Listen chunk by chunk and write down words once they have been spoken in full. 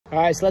All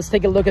right, so let's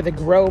take a look at the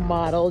GROW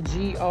model.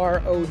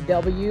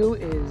 GROW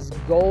is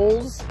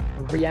goals,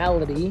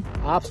 reality,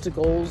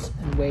 obstacles,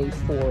 and way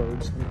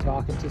forwards. When you're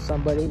talking to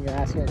somebody and you're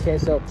asking, okay,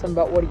 so something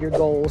about what are your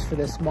goals for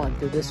this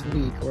month or this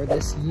week or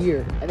this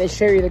year? And they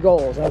share you the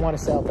goals. I want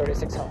to sell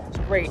 36 homes.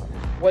 Great.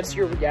 What's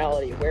your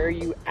reality? Where are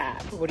you at?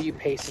 What are you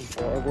pacing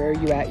for? Where are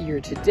you at year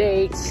to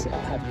date?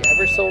 Have you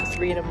ever sold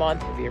 3 in a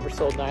month? Have you ever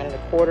sold 9 and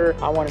a quarter?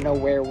 I want to know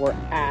where we're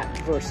at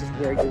versus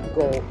where your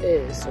goal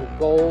is. So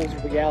goals,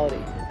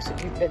 reality. So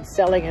if you've been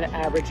selling an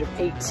average of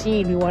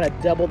 18, we want to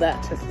double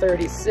that to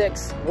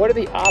 36. What are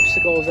the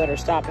obstacles that are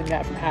stopping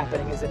that from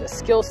happening? Is it a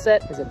skill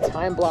set? Is it a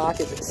time block?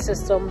 Is it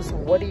systems?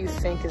 What do you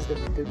think is the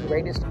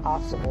greatest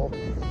obstacle,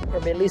 or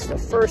at least the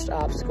first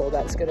obstacle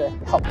that's going to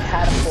help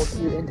catapult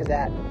you into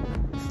that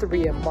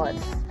 3 a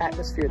month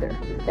atmosphere there?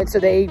 And so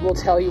they will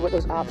tell you what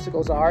those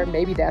obstacles are.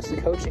 Maybe that's the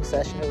coaching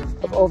session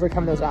of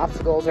overcoming those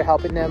obstacles, or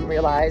helping them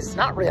realize it's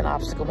not really an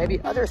obstacle. Maybe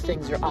other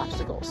things are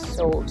obstacles.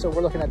 So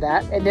we're looking at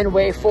that. And then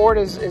way forward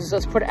is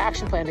let's put an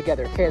action plan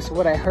together. Okay, so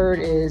what I heard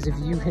is if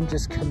you can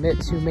just commit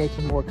to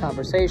making more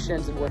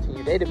conversations and working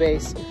your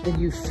database, then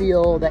you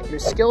feel that your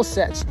skill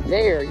set's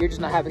there. You're just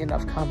not having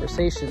enough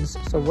conversations.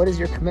 So what is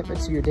your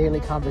commitment to your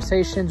daily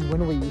conversations?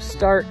 When will you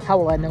start? How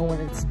will I know when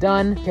it's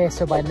done? Okay,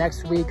 so by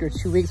next week or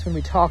 2 weeks when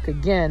we talk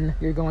again,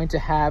 you're going to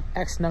have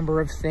X number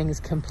of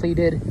things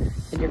completed,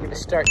 and you're going to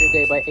start your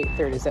day by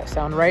 8:30. Does that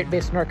sound right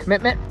based on our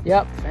commitment?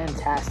 Yep,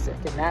 fantastic.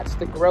 And that's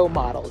the GROW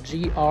model.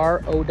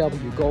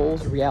 GROW,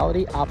 goals,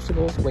 reality,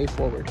 obstacles, way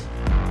forward.